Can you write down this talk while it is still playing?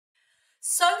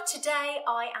So today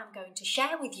I am going to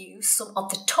share with you some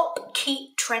of the top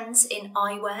key trends in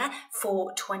eyewear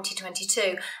for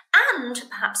 2022 and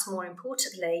perhaps more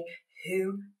importantly,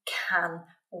 who can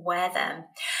wear them.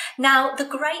 Now, the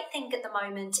great thing at the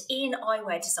moment in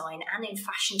eyewear design and in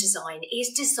fashion design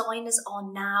is designers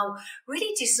are now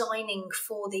really designing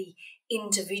for the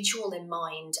individual in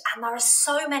mind, and there are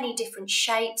so many different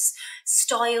shapes,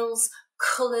 styles,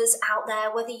 colours out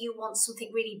there, whether you want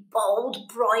something really bold,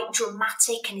 bright,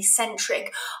 dramatic and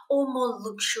eccentric, or more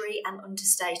luxury and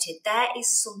understated. There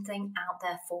is something out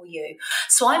there for you.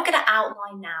 So I'm going to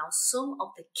outline now some of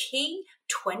the key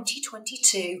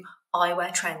 2022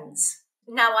 eyewear trends.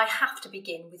 Now, I have to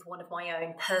begin with one of my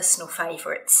own personal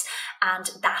favourites, and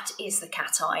that is the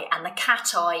cat eye. And the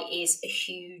cat eye is a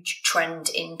huge trend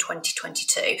in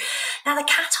 2022. Now, the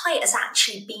cat eye has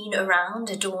actually been around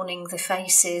adorning the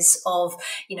faces of,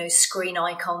 screen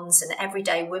icons and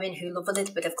everyday women who love a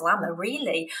little bit of glamour,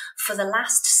 really, for the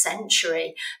last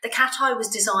century. The cat eye was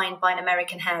designed by an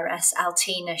American heiress,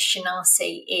 Altina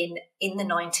Shinasi, in the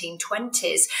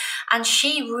 1920s. And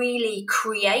she really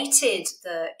created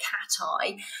the cat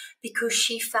eye because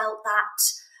she felt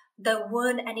that there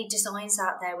weren't any designs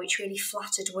out there which really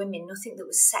flattered women, nothing that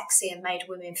was sexy and made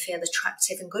women feel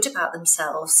attractive and good about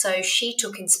themselves. So she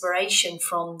took inspiration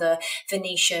from the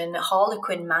Venetian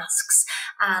harlequin masks,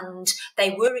 and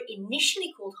they were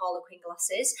initially called harlequin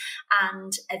glasses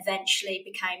and eventually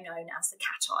became known as the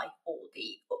cat eye or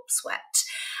the upswept.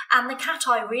 And the cat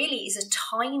eye really is a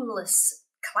timeless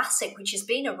classic which has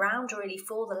been around really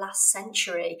for the last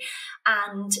century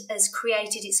and has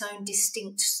created its own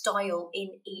distinct style in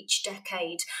each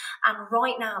decade. And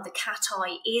right now the cat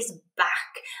eye is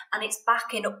back, and it's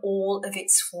back in all of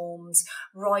its forms,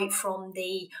 right from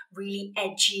the really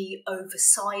edgy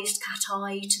oversized cat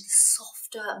eye to the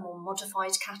softer more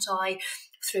modified cat eye,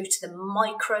 through to the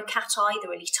micro cat eye, the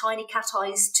really tiny cat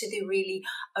eyes, to the really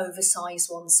oversized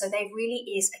ones. So there really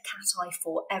is a cat eye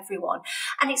for everyone.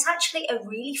 And it's actually a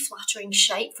really flattering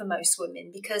shape for most women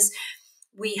because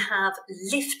we have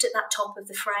lift at that top of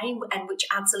the frame, and which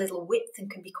adds a little width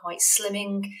and can be quite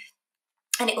slimming.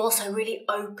 And it also really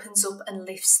opens up and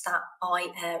lifts that eye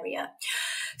area.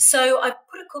 So I've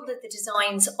put a couple of the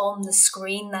designs on the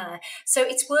screen there. So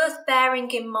it's worth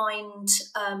bearing in mind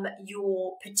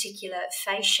your particular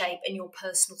face shape and your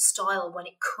personal style when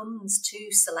it comes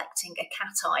to selecting a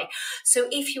cat eye. So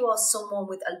if you are someone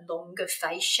with a longer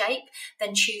face shape,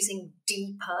 then choosing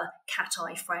deeper cat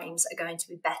eye frames are going to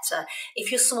be better.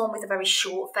 If you're someone with a very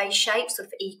short face shape, sort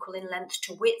of equal in length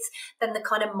to width, then the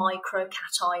kind of micro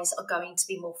cat eyes are going to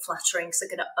be more flattering. So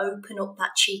they're going to open up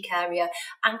that cheek area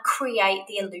and create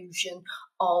the illusion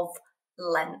of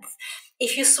length.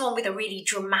 If you're someone with a really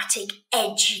dramatic,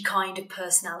 edgy kind of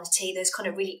personality, those kind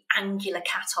of really angular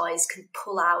cat eyes can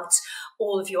pull out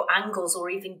all of your angles or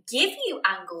even give you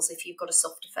angles if you've got a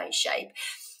softer face shape.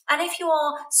 And if you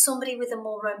are somebody with a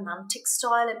more romantic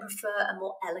style and prefer a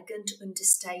more elegant,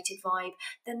 understated vibe,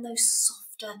 then those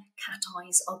softer cat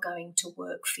eyes are going to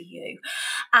work for you.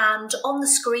 And on the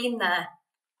screen there,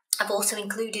 I've also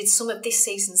included some of this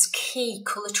season's key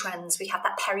colour trends. We have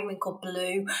that periwinkle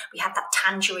blue, we have that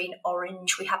tangerine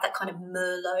orange, we have that kind of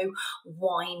Merlot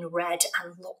wine red,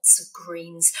 and lots of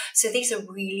greens. So these are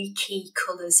really key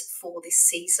colours for this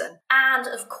season. And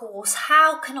of course,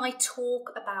 how can I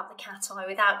talk about the cat eye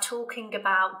without talking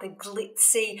about the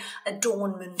glitzy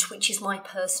adornment, which is my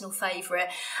personal favourite?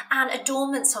 And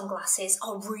adornment sunglasses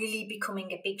are really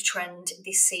becoming a big trend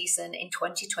this season in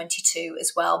 2022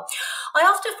 as well. I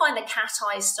often find the cat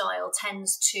eye style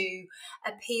tends to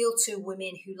appeal to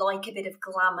women who like a bit of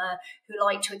glamour, who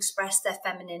like to express their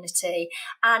femininity,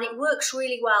 and it works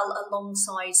really well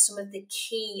alongside some of the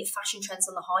key fashion trends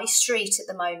on the high street at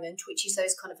the moment, which is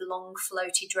those kind of long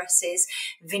floaty dresses,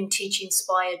 vintage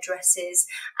inspired dresses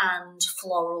and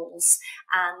florals,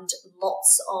 and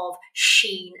lots of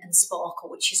sheen and sparkle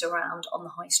which is around on the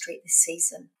high street this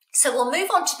season. So we'll move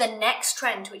on to the next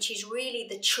trend, which is really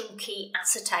the chunky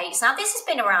acetates. Now, this has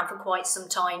been around for quite some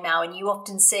time now, and you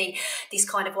often see this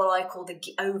kind of what I call the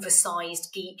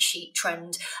oversized geek chic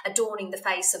trend adorning the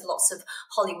face of lots of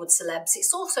Hollywood celebs.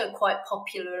 It's also quite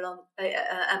popular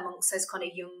amongst those kind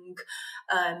of young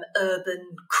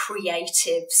urban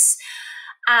creatives.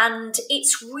 And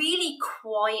it's really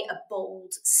quite a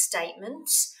bold statement,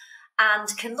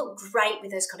 and can look great with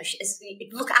those kind of,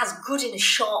 it look as good in a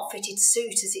sharp fitted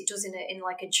suit as it does in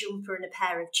like a jumper and a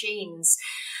pair of jeans.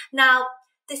 Now,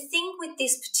 the thing with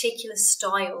this particular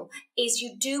style is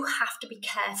you do have to be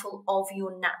careful of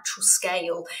your natural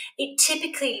scale. It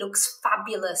typically looks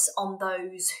fabulous on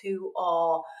those who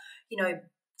are,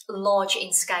 large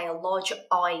in scale, larger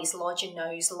eyes, larger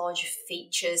nose, larger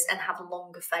features, and have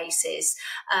longer faces,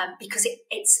 because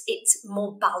it's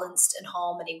more balanced and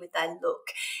harmony with their look.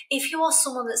 If you are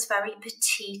someone that's very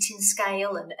petite in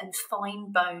scale and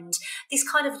fine boned, this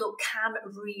kind of look can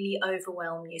really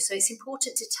overwhelm you. So it's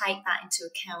important to take that into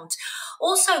account.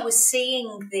 Also, we're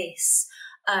seeing this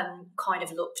kind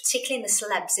of look, particularly in the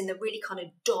celebs, in the really kind of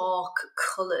dark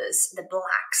colours, the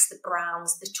blacks, the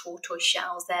browns, the tortoise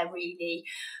shells. They're really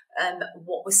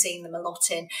what we're seeing them a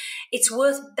lot in. It's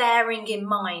worth bearing in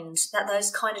mind that those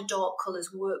kind of dark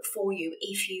colours work for you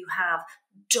if you have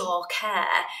dark hair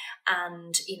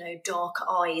and, you know, dark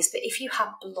eyes. But if you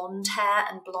have blonde hair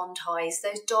and blonde eyes,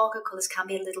 those darker colours can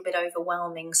be a little bit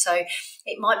overwhelming. So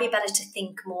it might be better to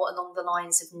think more along the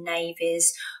lines of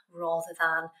navies rather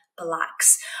than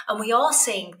blacks. And we are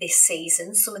seeing this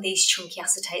season some of these chunky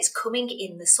acetates coming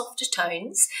in the softer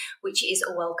tones, which is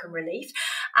a welcome relief,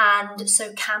 and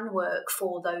so can work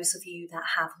for those of you that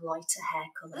have lighter hair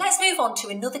colour. Let's move on to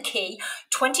another key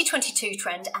 2022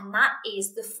 trend, and that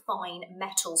is the fine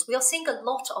metals. We are seeing a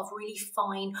lot of really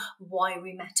fine,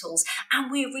 wiry metals, and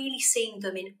we're really seeing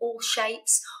them in all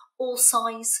shapes, all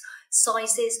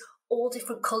sizes, all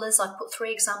different colours. I've put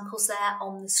 3 examples there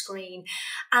on the screen,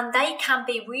 and they can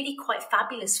be really quite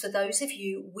fabulous for those of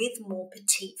you with more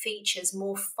petite features,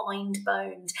 more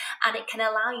fine-boned, and it can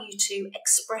allow you to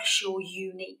express your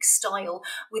unique style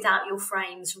without your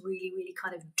frames really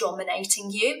kind of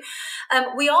dominating you.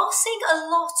 We are seeing a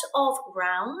lot of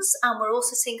rounds, and we're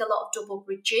also seeing a lot of double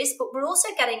bridges, but we're also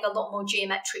getting a lot more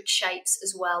geometric shapes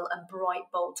as well, and bright,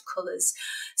 bold colours.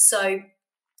 So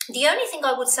the only thing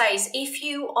I would say is if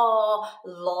you are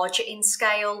larger in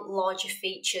scale, larger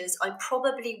features, I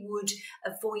probably would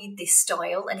avoid this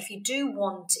style. And if you do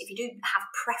have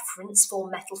preference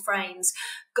for metal frames,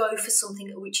 go for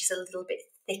something which is a little bit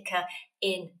thicker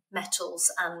in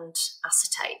metals and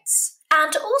acetates.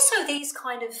 And also these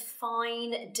kind of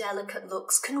fine, delicate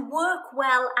looks can work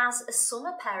well as a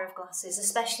summer pair of glasses,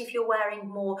 especially if you're wearing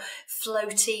more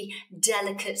floaty,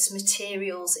 delicate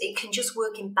materials. It can just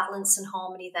work in balance and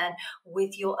harmony then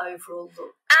with your overall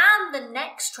look. And the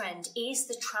next trend is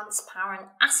the transparent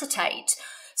acetate.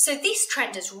 So this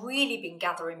trend has really been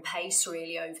gathering pace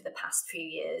really over the past few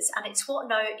years, and it's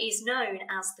what is known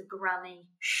as the granny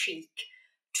chic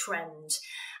trend.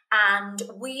 And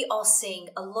we are seeing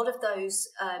a lot of those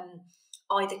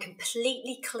either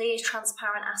completely clear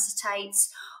transparent acetates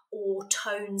or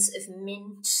tones of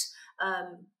mint,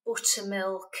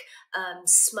 buttermilk,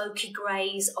 smoky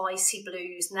greys, icy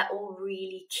blues, and they're all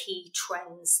really key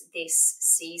trends this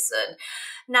season.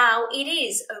 Now, it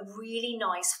is a really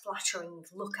nice, flattering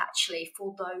look actually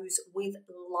for those with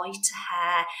lighter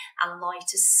hair and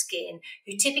lighter skin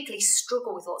who typically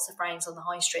struggle with lots of frames on the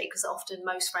high street, because often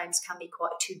most frames can be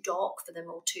quite too dark for them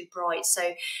or too bright. So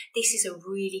this is a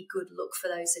really good look for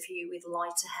those of you with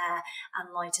lighter hair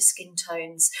and lighter skin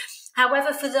tones.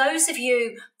 However, for those of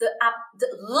you that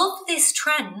love this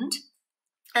trend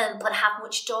but have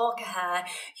much darker hair,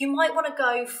 you might want to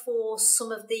go for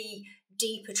some of the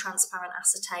deeper transparent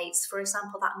acetates. For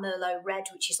example, that Merlot red,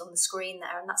 which is on the screen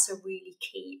there, and that's a really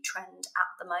key trend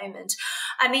at the moment.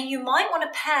 I mean, you might want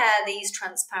to pair these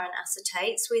transparent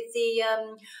acetates with the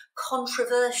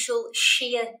controversial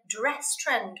sheer dress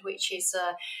trend, which is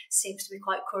seems to be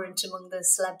quite current among the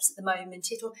celebs at the moment.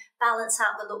 It'll balance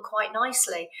out the look quite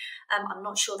nicely. I'm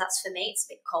not sure that's for me, it's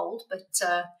a bit cold, but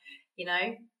you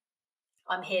know,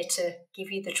 I'm here to give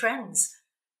you the trends.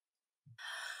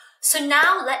 So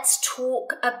now let's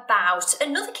talk about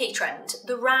another key trend,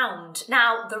 the round.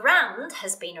 Now, the round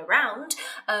has been around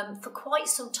for quite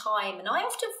some time, and I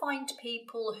often find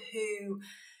people who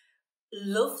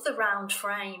love the round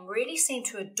frame really seem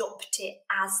to adopt it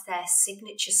as their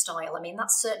signature style. I mean,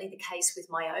 that's certainly the case with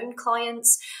my own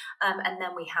clients. And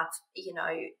then we have, you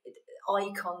know,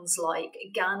 icons like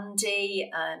Gandhi,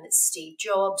 Steve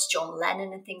Jobs, John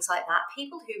Lennon and things like that.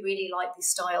 People who really like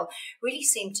this style really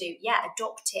seem to,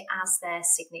 adopt it as their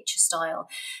signature style.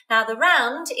 Now, the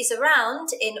round is around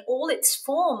in all its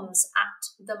forms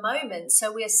at the moment.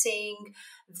 So we're seeing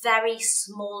very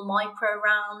small micro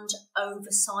round,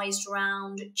 oversized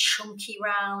round, chunky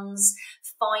rounds,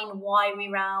 fine wiry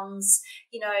rounds,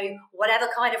 you know, whatever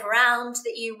kind of round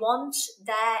that you want,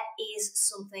 there is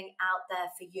something out there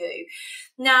for you.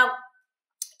 Now,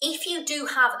 if you do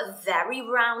have a very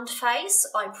round face,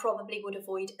 I probably would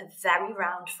avoid a very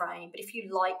round frame. But if you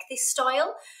like this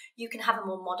style, you can have a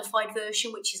more modified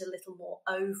version, which is a little more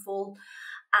oval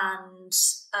and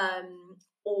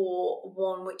or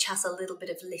one which has a little bit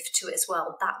of lift to it as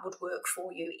well. That would work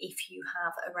for you if you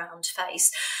have a round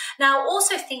face. Now,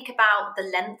 also think about the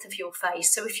length of your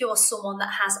face. So if you're someone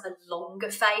that has a longer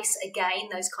face, again,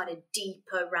 those kind of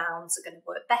deeper rounds are going to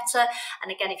work better.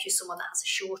 And again, if you're someone that has a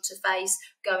shorter face,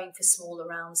 going for smaller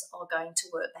rounds are going to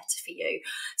work better for you.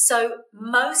 So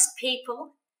most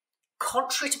people,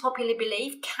 contrary to popular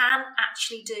belief, can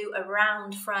actually do a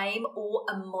round frame or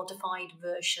a modified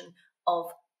version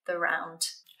of the round.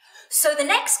 So the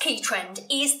next key trend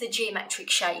is the geometric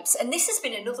shapes, and this has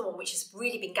been another one which has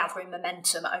really been gathering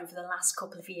momentum over the last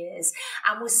couple of years,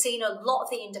 and we're seeing a lot of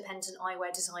the independent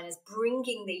eyewear designers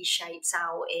bringing these shapes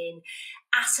out in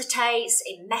acetates,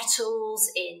 in metals,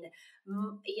 in,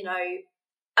 you know,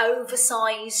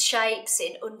 oversized shapes,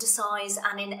 in undersize,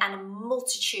 and in a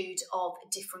multitude of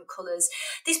different colours.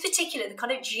 This particular, the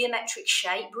kind of geometric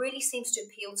shape, really seems to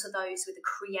appeal to those with a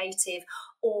creative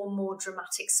or more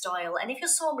dramatic style. And if you're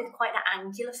someone with quite an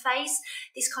angular face,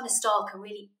 this kind of style can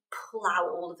really pull out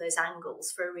all of those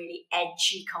angles for a really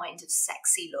edgy kind of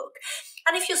sexy look.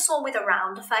 And if you're someone with a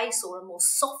rounder face or a more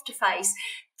softer face,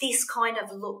 this kind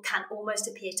of look can almost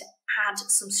appear to add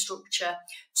some structure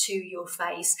to your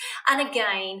face. And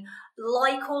again,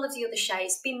 like all of the other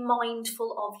shades, be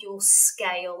mindful of your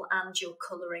scale and your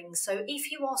colouring. So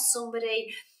if you are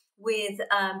somebody with,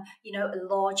 you know, a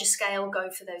larger scale, go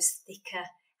for those thicker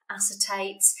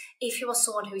acetates. If you are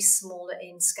someone who is smaller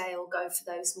in scale, go for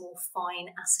those more fine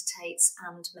acetates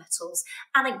and metals.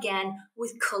 And again,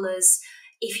 with colours,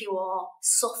 if you are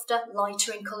softer,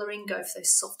 lighter in colouring, go for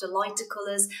those softer, lighter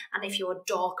colours. And if you are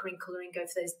darker in colouring, go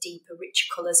for those deeper, richer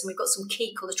colours. And we've got some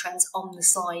key colour trends on the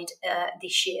side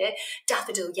this year.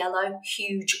 Daffodil yellow,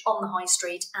 huge on the high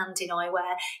street and in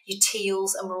eyewear. Your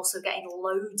teals, and we're also getting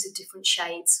loads of different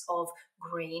shades of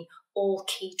green, all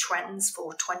key trends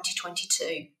for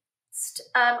 2022.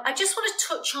 I just want to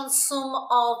touch on some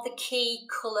of the key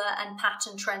colour and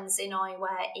pattern trends in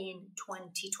eyewear in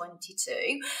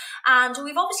 2022. And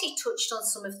we've obviously touched on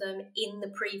some of them in the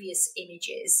previous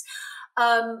images.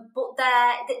 But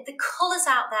the colours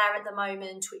out there at the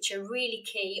moment which are really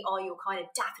key are your kind of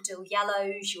daffodil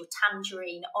yellows, your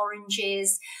tangerine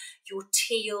oranges, your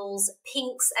teals,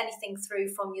 pinks, anything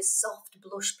through from your soft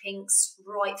blush pinks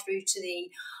right through to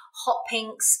the hot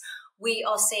pinks. We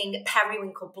are seeing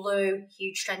periwinkle blue,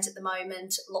 huge trend at the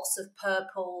moment, lots of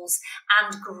purples,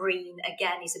 and green,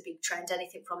 again, is a big trend,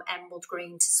 anything from emerald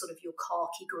green to sort of your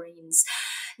khaki greens.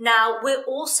 Now, we're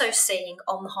also seeing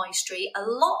on the high street a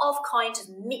lot of kind of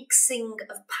mixing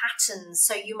of patterns.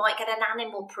 So you might get an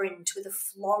animal print with a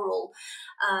floral,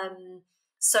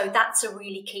 so that's a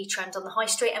really key trend on the high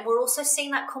street. And we're also seeing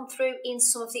that come through in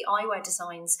some of the eyewear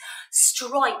designs.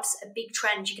 Stripes, a big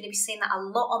trend. You're going to be seeing that a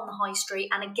lot on the high street.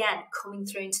 And again, coming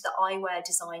through into the eyewear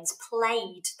designs.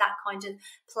 Plaid, that kind of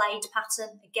plaid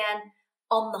pattern, again,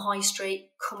 on the high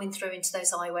street, coming through into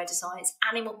those eyewear designs.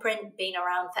 Animal print, been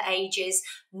around for ages,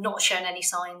 not shown any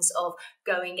signs of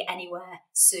going anywhere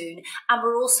soon. And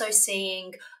we're also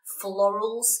seeing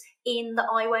florals in the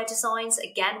eyewear designs,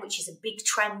 again, which is a big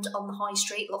trend on the high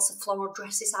street. Lots of floral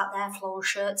dresses out there, floral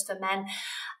shirts for men,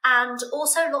 and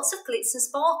also lots of glitz and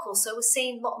sparkle. So we're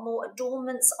seeing a lot more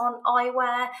adornments on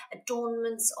eyewear,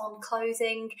 adornments on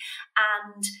clothing,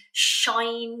 and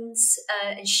shines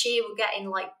and sheer. We're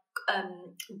getting like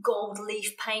gold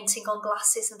leaf painting on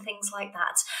glasses and things like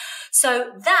that.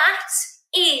 So that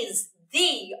is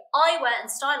the eyewear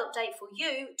and style update for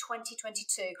you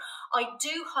 2022. I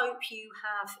do hope you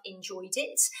have enjoyed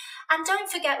it, and don't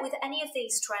forget, with any of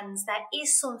these trends there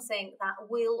is something that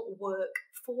will work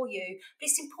for you, but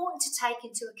it's important to take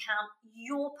into account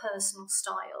your personal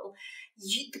style,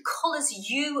 the colours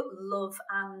you love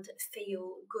and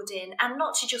feel good in, and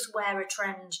not to just wear a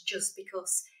trend just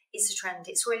because it's a trend.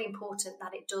 It's really important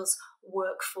that it does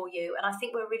work for you. And I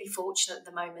think we're really fortunate at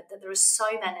the moment that there are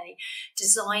so many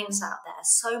designs out there,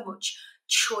 so much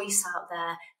choice out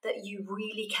there, that you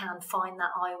really can find that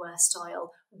eyewear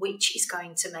style which is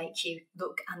going to make you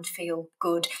look and feel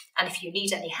good. And if you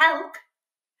need any help,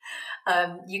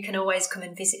 you can always come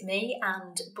and visit me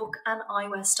and book an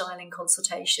eyewear styling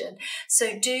consultation.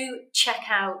 So do check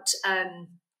out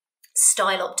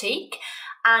Style Optique.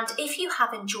 And if you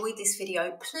have enjoyed this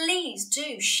video, please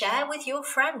do share with your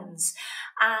friends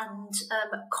and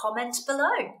comment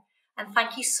below. And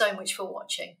thank you so much for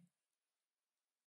watching.